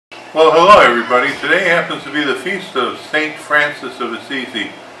Well, hello everybody. Today happens to be the feast of Saint Francis of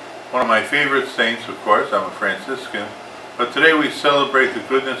Assisi. One of my favorite saints, of course. I'm a Franciscan. But today we celebrate the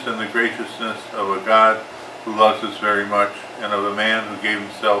goodness and the graciousness of a God who loves us very much, and of a man who gave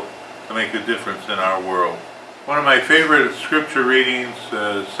himself to make a difference in our world. One of my favorite scripture readings,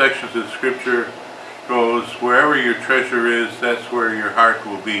 sections of scripture, goes, wherever your treasure is, that's where your heart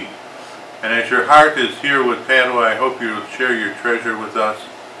will be. And as your heart is here with Padua, I hope you'll share your treasure with us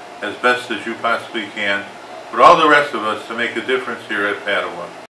as best as you possibly can, with all the rest of us, to make a difference here at Padua.